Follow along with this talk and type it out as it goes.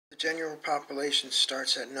general population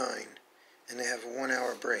starts at 9 and they have a 1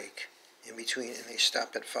 hour break in between and they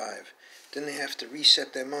stop at 5, then they have to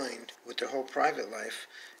reset their mind with their whole private life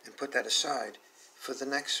and put that aside for the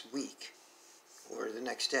next week or the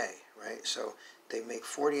next day, right? So they make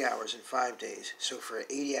 40 hours in 5 days. So for an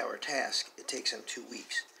 80-hour task, it takes them 2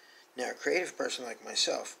 weeks. Now, a creative person like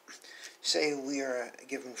myself, say we are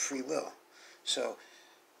given free will. So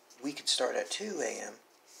we could start at 2 a.m.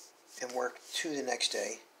 and work to the next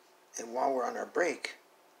day. And while we're on our break,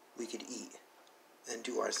 we could eat and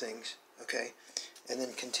do our things, okay? And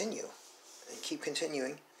then continue and keep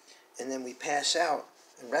continuing. And then we pass out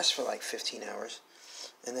and rest for like 15 hours.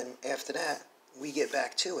 And then after that, we get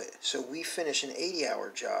back to it. So we finish an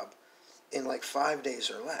 80-hour job in like 5 days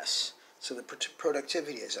or less. So the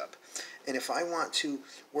productivity is up. And if I want to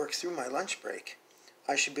work through my lunch break,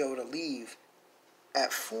 I should be able to leave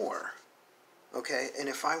at 4, okay? And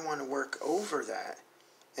if I want to work over that,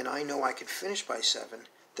 and I know I could finish by 7,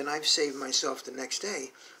 then I've saved myself the next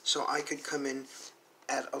day, so I could come in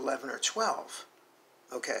at 11 or 12,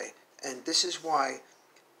 okay? And this is why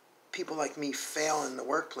people like me fail in the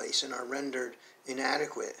workplace and are rendered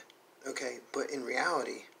inadequate, okay? But in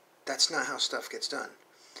reality, that's not how stuff gets done.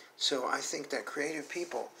 So I think that creative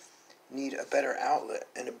people need a better outlet,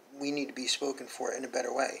 and we need to be spoken for in a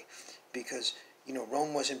better way, because, you know,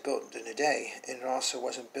 Rome wasn't built in a day, and it also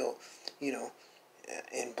wasn't built, you know,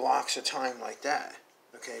 in blocks of time like that,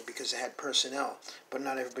 okay, because it had personnel, but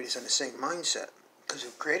not everybody's on the same mindset. Because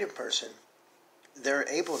a creative person, they're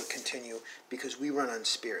able to continue because we run on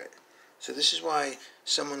spirit. So this is why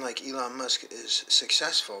someone like Elon Musk is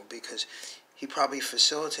successful, because he probably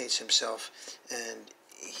facilitates himself and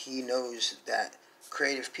he knows that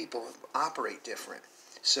creative people operate different.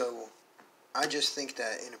 So I just think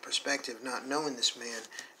that in a perspective, not knowing this man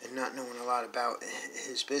and not knowing a lot about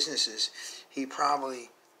his businesses, he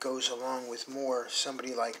probably goes along with more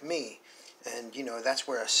somebody like me. And, you know, that's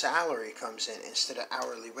where a salary comes in instead of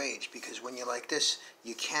hourly wage, because when you're like this,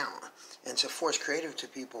 you count. And to force creative to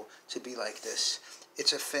people to be like this,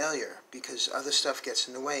 it's a failure, because other stuff gets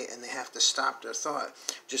in the way and they have to stop their thought.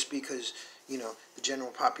 Just because, you know, the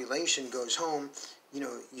general population goes home, you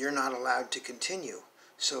know, you're not allowed to continue.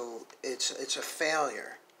 So it's a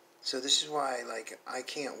failure. So this is why, like, I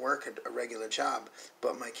can't work a regular job,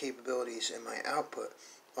 but my capabilities and my output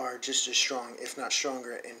are just as strong, if not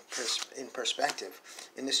stronger, in perspective.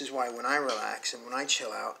 And this is why when I relax and when I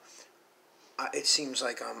chill out, it seems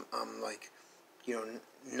like I'm like, you know,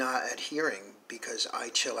 not adhering, because I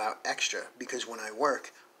chill out extra. Because when I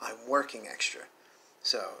work, I'm working extra.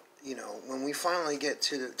 So, you know, when we finally get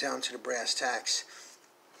down to the brass tacks,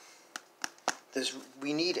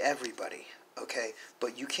 we need everybody, okay?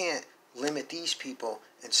 But you can't limit these people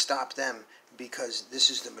and stop them, because this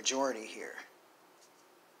is the majority here.